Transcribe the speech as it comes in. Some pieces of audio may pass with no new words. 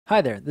Hi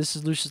there, this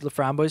is Lucius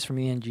LaFromboise from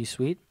ENG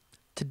Suite.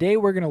 Today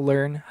we're going to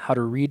learn how to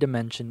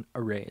redimension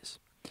arrays.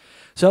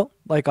 So,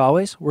 like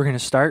always, we're going to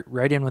start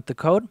right in with the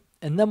code,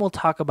 and then we'll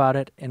talk about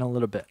it in a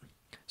little bit.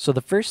 So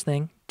the first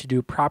thing to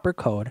do proper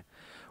code,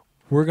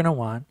 we're going to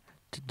want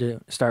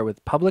to start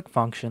with public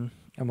function,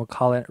 and we'll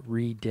call it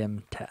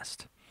ReDim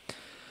test.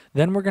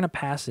 Then we're going to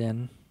pass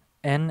in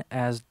n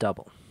as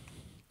double.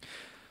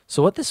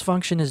 So what this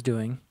function is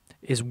doing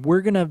is we're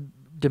going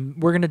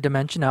to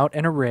dimension out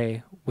an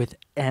array with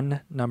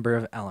n number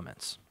of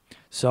elements.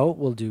 So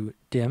we'll do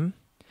dim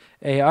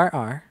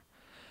arr,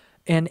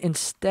 and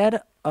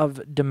instead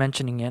of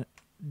dimensioning it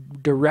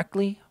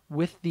directly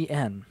with the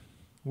n,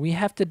 we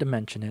have to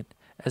dimension it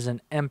as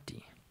an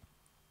empty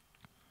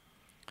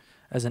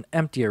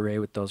array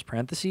with those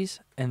parentheses,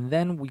 and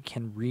then we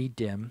can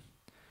redim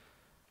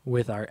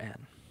with our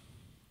n.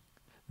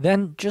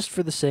 Then, just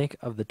for the sake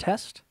of the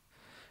test,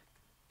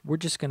 we're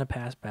just going to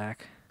pass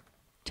back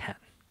 10.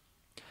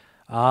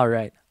 All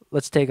right,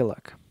 let's take a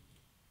look.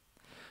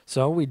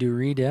 So we do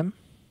redim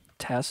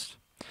test,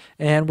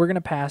 and we're going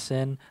to pass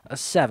in a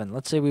 7.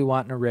 Let's say we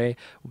want an array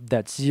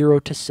that's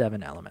 0 to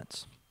 7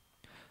 elements.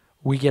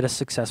 We get a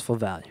successful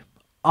value.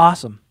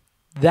 Awesome.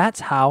 That's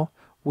how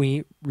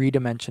we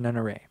redimension an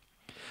array.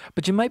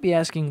 But you might be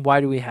asking,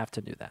 why do we have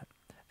to do that?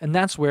 And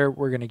that's where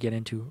we're going to get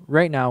into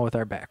right now with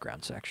our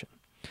background section.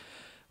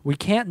 We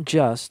can't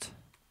just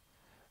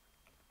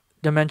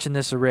dimension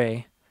this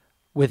array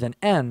with an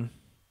n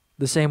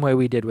the same way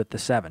we did with the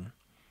 7.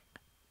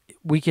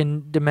 We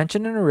can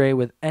dimension an array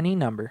with any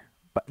number,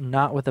 but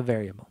not with a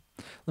variable.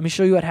 Let me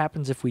show you what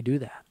happens if we do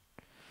that.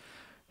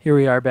 Here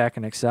we are back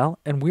in Excel,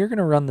 and we're going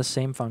to run the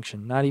same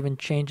function, not even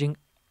changing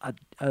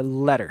a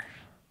letter.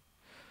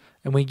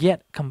 And we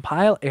get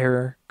compile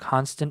error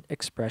constant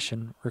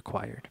expression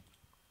required.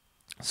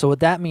 So what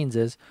that means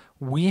is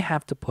we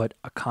have to put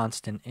a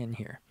constant in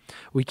here.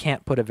 We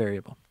can't put a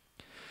variable.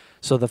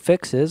 So the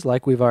fix is,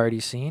 like we've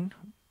already seen,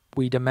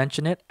 we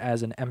dimension it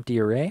as an empty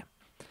array,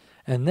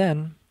 and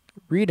then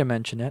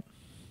redimension it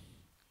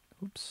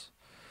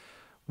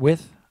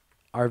with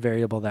our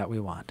variable that we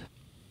want.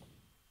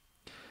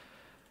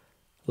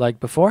 Like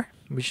before,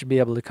 we should be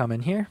able to come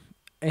in here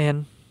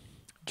and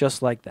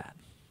just like that.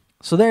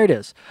 So there it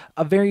is.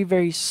 A very,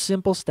 very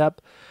simple step,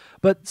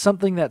 but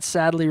something that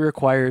sadly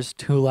requires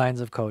 2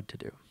 lines of code to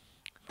do.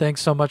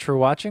 Thanks so much for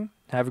watching.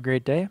 Have a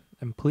great day,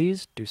 and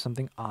please do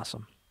something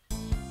awesome.